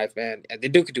Army knife, man. The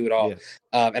dude could do it all.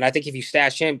 Yeah. And I think if you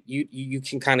stash him, you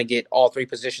can kind of get all three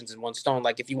positions in one stone.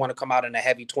 Like if you want to come out in a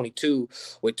heavy 22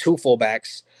 with two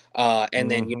fullbacks, and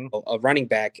then a running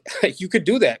back, you could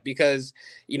do that, because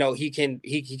he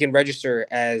can register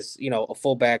as a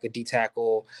fullback, a D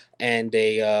tackle, and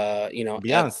a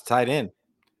Be honest, tight end.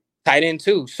 Tight end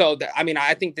too. So I mean,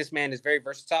 I think this man is very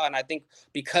versatile, and I think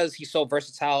because he's so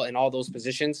versatile in all those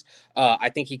positions, I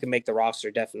think he can make the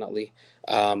roster definitely.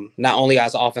 Not only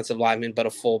as an offensive lineman, but a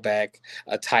fullback,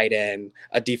 a tight end,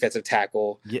 a defensive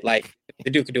tackle. Yeah. Like the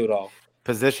dude could do it all.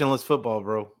 Positionless football,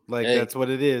 bro. Like, that's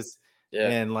what it is. Yeah.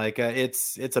 And like,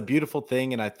 it's a beautiful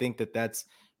thing, and I think that that's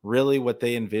really what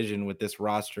they envision with this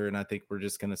roster, and I think we're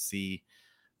just going to see.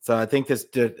 So I think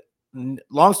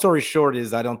long story short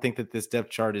is, I don't think that this depth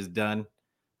chart is done.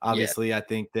 Obviously, I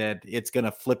think that it's going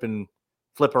to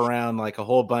flip around like a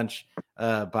whole bunch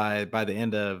by the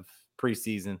end of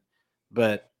preseason.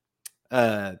 But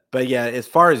yeah, as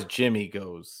far as Jimmy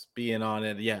goes, being on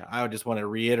it, yeah, I just want to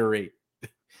reiterate,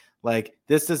 like,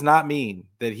 this does not mean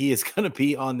that he is going to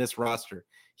be on this roster.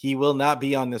 He will not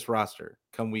be on this roster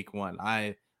come week 1.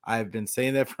 I've been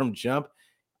saying that from jump.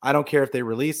 I don't care if they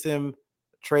release him,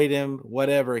 trade him,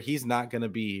 whatever, he's not going to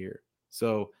be here.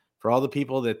 So for all the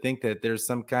people that think that there's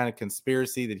some kind of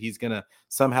conspiracy that he's going to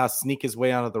somehow sneak his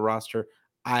way onto the roster,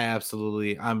 I don't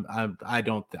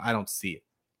see it.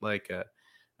 Like,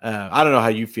 I don't know how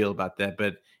you feel about that,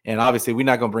 and obviously we're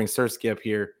not going to bring Sersky up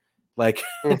here, like,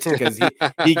 because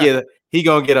he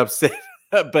gonna get upset.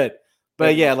 but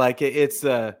yeah, like, it's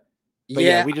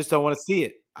yeah, we just don't want to see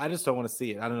it. I just don't want to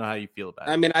see it. I don't know how you feel about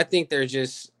it. I mean, I think they're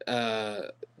just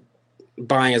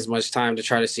buying as much time to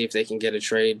try to see if they can get a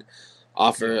trade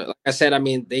offer. Like I said, I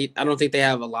mean, I don't think they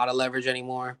have a lot of leverage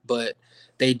anymore, but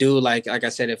they do, like I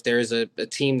said, if there's a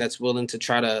team that's willing to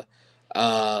try to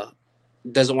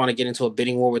doesn't want to get into a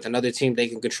bidding war with another team, they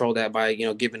can control that by,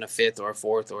 giving a fifth or a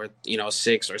fourth or,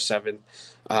 sixth or seventh.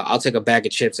 I'll take a bag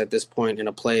of chips at this point in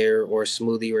a player or a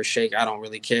smoothie or a shake. I don't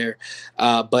really care.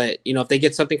 But, if they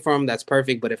get something from them, that's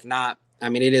perfect. But if not, I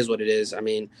mean, it is what it is. I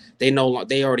mean, they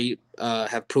already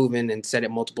have proven and said it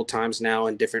multiple times now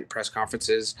in different press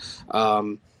conferences,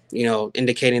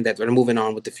 indicating that they're moving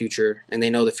on with the future, and they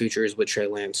know the future is with Trey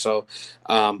Lance. So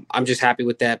I'm just happy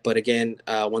with that. But again,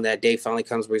 when that day finally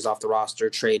comes where he's off the roster,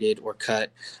 traded or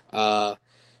cut, I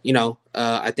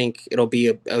think it'll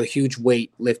be a huge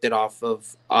weight lifted off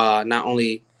of not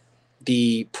only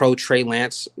the pro Trey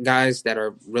Lance guys that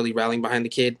are really rallying behind the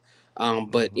kid,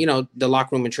 but the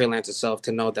locker room and Trey Lance itself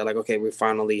to know that, like, okay, we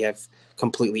finally have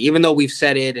completely, even though we've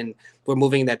said it and we're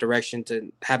moving in that direction,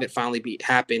 to have it finally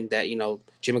happen that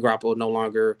Jimmy Garoppolo no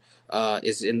longer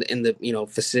is in the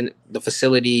the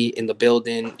facility, in the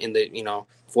building, in the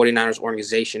 49ers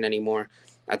organization anymore.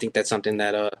 I think that's something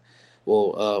that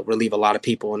will relieve a lot of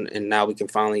people, and now we can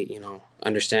finally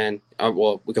understand.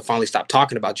 Well, we can finally stop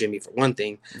talking about Jimmy, for one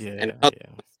thing, and another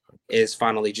is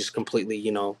finally just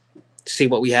completely see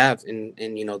what we have in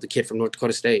the kid from North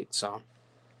Dakota State. So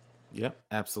yeah,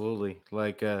 absolutely.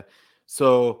 Like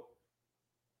so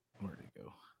where did it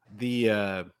go?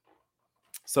 The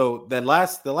so the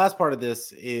last part of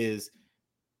this is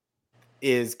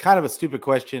kind of a stupid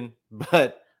question,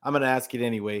 but I'm going to ask it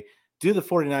anyway. Do the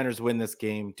 49ers win this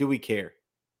game? Do we care?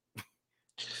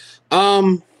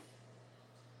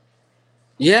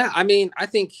 Yeah, I mean, I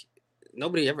think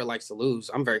nobody ever likes to lose.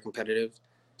 I'm very competitive,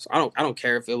 so I don't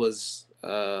care if it was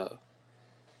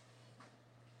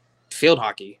field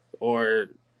hockey or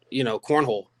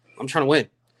cornhole. I'm trying to win,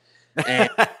 and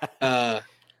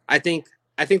I think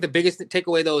the biggest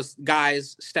takeaway, those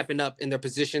guys stepping up in their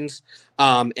positions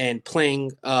and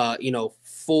playing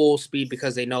full speed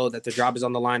because they know that their job is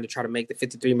on the line to try to make the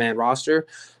 53-man roster.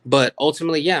 But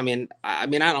ultimately, yeah, I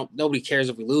don't, nobody cares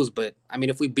if we lose, but I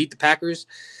mean, if we beat the Packers,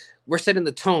 we're setting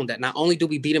the tone that not only do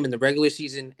we beat them in the regular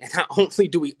season, and not only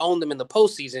do we own them in the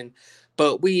postseason,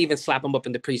 but we even slap them up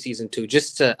in the preseason too,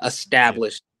 just to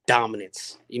establish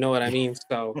dominance. You know what I mean?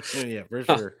 So yeah, for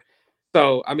sure.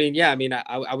 So I mean, yeah,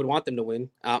 I would want them to win.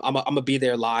 I'm gonna be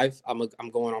there live. I'm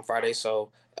going on Friday,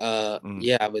 so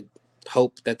yeah, I would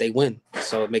hope that they win.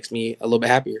 So it makes me a little bit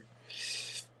happier.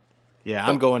 Yeah,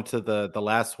 I'm But going to the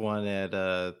last one at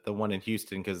the one in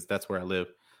Houston because that's where I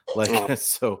live. Like I'm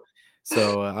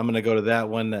gonna go to that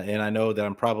one, and I know that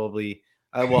I'm probably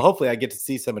well, hopefully I get to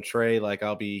see some of Trey. Like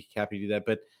I'll be happy to do that.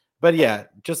 But yeah,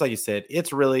 just like you said,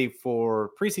 it's really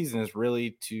for preseason is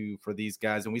really for these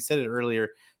guys, and we said it earlier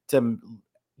to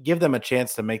give them a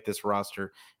chance to make this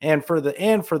roster, and for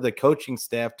the coaching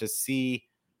staff to see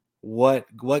what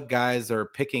guys are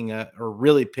picking up or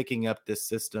really picking up their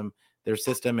system,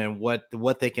 and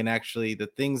what they can actually, the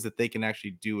things that they can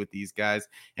actually do with these guys,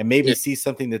 and maybe yeah, see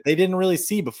something that they didn't really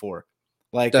see before,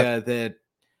 like def- that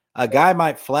a guy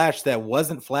might flash that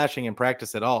wasn't flashing in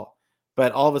practice at all,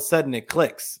 but all of a sudden it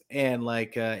clicks, and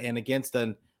and against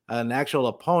an actual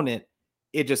opponent,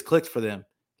 it just clicks for them.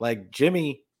 Like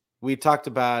Jimmy, we talked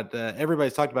about,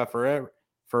 everybody's talked about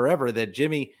forever that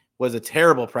Jimmy was a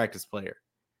terrible practice player,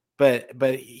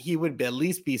 but he would at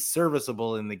least be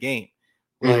serviceable in the game.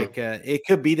 mhm, Like it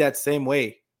could be that same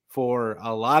way for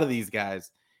a lot of these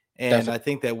guys, and definitely. I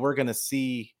think that we're going to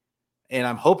see, and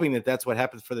I'm hoping that that's what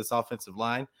happens for this offensive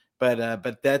line.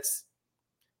 But that's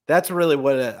really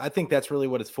what I think that's really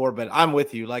what it's for. But I'm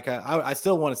with you. Like I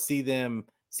still want to see them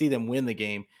win the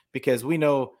game, because we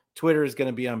know Twitter is going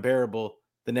to be unbearable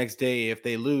the next day if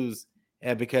they lose,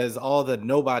 and because all the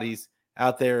nobodies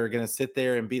out there are going to sit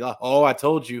there and be like, "Oh, I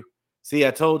told you. See,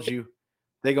 I told you."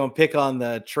 They're going to pick on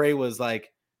the Trey was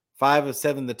like 5 of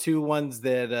 7, the two ones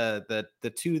that the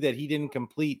two that he didn't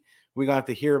complete. We're gonna have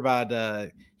to hear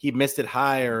about he missed it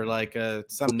high, or like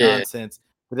some Yeah, nonsense.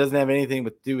 It doesn't have anything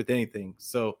to do with anything.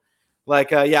 So,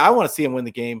 like, yeah, I want to see him win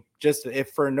the game, just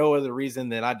if for no other reason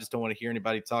than I just don't want to hear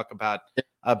anybody talk about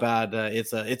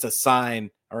it's a sign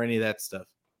or any of that stuff.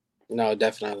 no,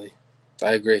 definitely,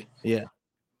 I agree. Yeah.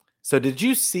 So did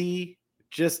you see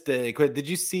just quick? Did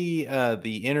you see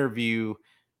the interview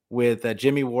with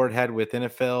Jimmy Ward had with the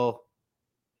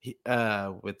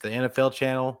NFL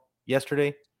channel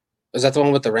yesterday? Was that the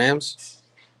one with the Rams?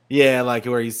 Yeah, like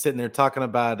where he's sitting there talking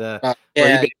about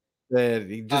where Yeah.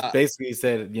 he just Uh, basically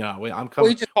said, I'm well, he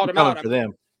coming, just called we're him coming out. I for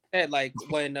them. said, like,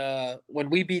 when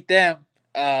we beat them,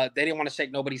 they didn't want to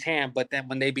shake nobody's hand, but then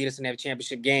when they beat us in that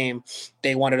championship game,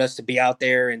 they wanted us to be out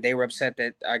there, and they were upset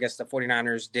that, I guess, the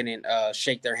 49ers didn't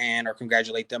shake their hand or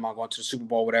congratulate them on going to the Super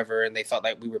Bowl, whatever, and they felt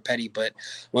like we were petty. But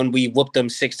when we whooped them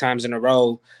 6 times in a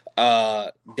row,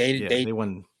 they Yeah, they they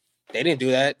won. they didn't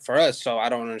do that for us, so I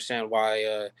don't understand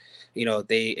why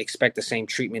they expect the same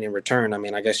treatment in return. I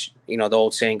mean, I guess the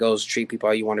old saying goes, treat people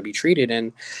how you want to be treated.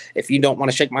 And if you don't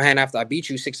want to shake my hand after I beat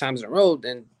you 6 times in a row,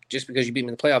 then just because you beat me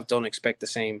in the playoffs, don't expect the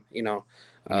same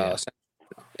Yeah.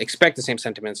 expect the same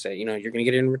sentiments that you're gonna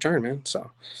get it in return, man.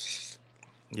 So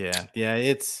Yeah,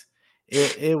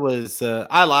 it was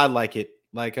I like it.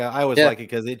 Like I always yeah, like it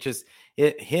because it just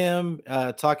it him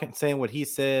talking saying what he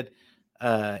said,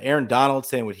 Aaron Donald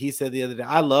saying what he said the other day.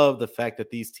 I love the fact that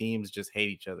these teams just hate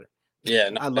each other. yeah,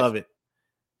 no, I love definitely.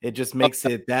 it. It just makes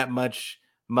it that much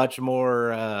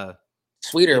more it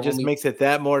Sweeter when just we makes it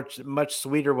that more much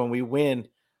sweeter when we win.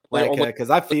 Like when cuz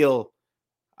I feel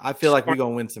like we're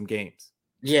going to win some games.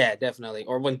 yeah, definitely.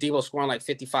 Or when Debo scoring like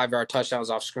 55-yard touchdowns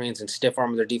off screens and stiff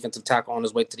arming their defensive tackle on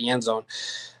his way to the end zone.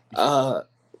 Uh,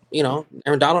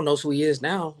 Aaron Donald knows who he is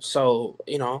now. So,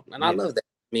 and I Yeah. love that.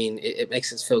 I mean, it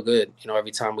makes us feel good,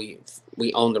 every time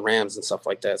we own the Rams and stuff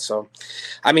like that. So,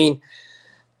 I mean,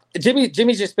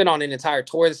 Jimmy's just been on an entire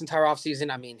tour this entire offseason.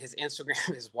 I mean, his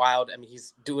Instagram is wild. I mean,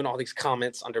 he's doing all these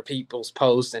comments under people's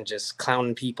posts and just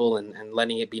clowning people and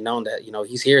letting it be known that,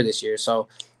 he's here this year. So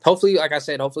hopefully, like I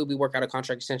said, hopefully we work out a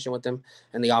contract extension with him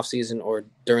in the offseason or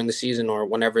during the season or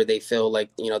whenever they feel like,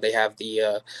 they have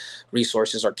the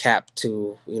resources or cap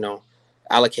to,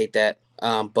 allocate that.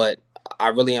 But I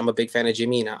really am a big fan of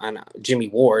Jimmy and Jimmy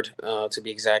Ward, to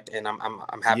be exact. And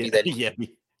I'm happy Yeah. that Yeah.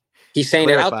 he's saying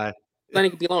it out, Clarify.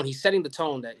 letting it be alone. He's setting the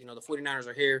tone that the 49ers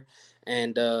are here,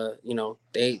 and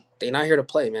they not here to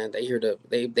play, man. They here to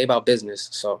they about business.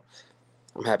 So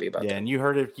I'm happy about Yeah, that. and you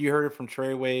heard it from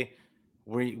Trey Way.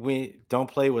 We don't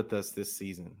play with us this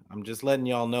season. I'm just letting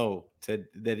y'all know that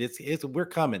it's we're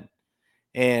coming.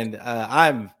 And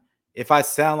I'm if I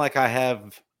sound like I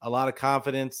have a lot of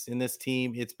confidence in this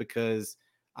team, it's because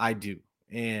I do.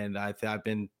 And I've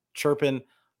been chirping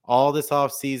all this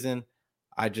off season.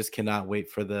 I just cannot wait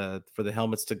for the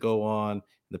helmets to go on,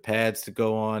 the pads to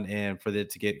go on, and for it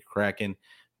to get cracking.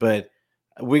 But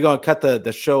we're gonna cut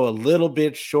the show a little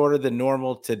bit shorter than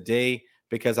normal today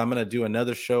because I'm gonna do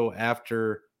another show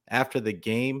after the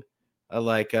game,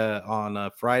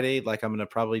 on Friday. Like I'm gonna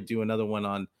probably do another one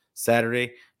on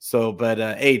Saturday. So, but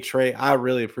hey Trey, I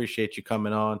really appreciate you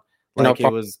coming on. No Like it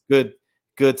problem. was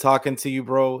good talking to you,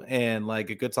 bro, and like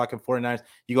a good talking 49ers.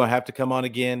 You're gonna have to come on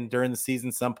again during the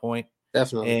season some point.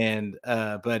 Definitely, And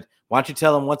but why don't you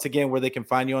tell them once again where they can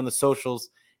find you on the socials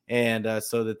and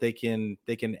so that they can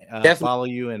definitely. follow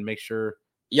you and make sure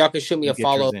Y'all can shoot me you a get yours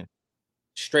follow, in.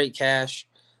 straight cash,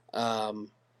 um,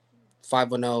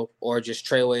 510, or just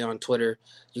Trey Way on Twitter.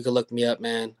 You can look me up,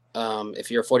 man. If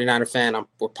you're a 49er fan,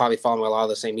 we're probably following a lot of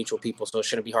the same mutual people, so it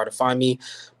shouldn't be hard to find me.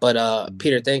 But Mhm.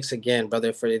 Peter, thanks again,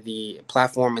 brother, for the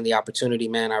platform and the opportunity,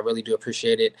 man. I really do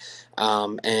appreciate it.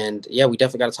 And yeah, we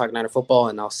definitely got to talk Niner football,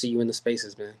 and I'll see you in the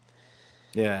spaces, man.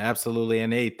 Yeah, absolutely.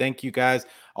 And hey, thank you guys,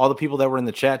 all the people that were in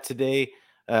the chat today.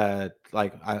 I'm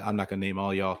not gonna name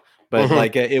all y'all, but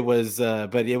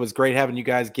Mhm. but it was great having you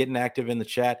guys getting active in the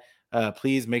chat.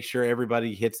 Please make sure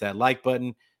everybody hits that like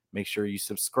button. Make sure you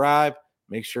subscribe.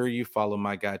 Make sure you follow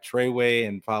my guy Treyway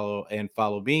and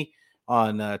follow me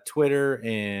on Twitter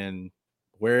and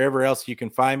wherever else you can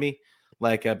find me.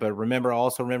 But remember,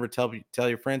 tell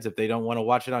your friends if they don't want to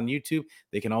watch it on YouTube,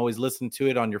 they can always listen to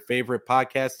it on your favorite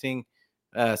podcasting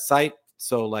site.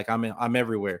 So like I'm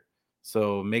everywhere.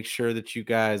 So make sure that you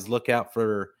guys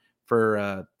for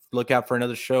look out for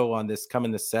another show on this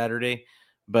Saturday.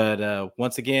 But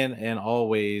once again and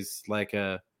always,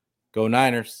 go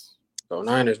Niners. Go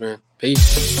Niners, man.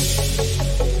 Peace.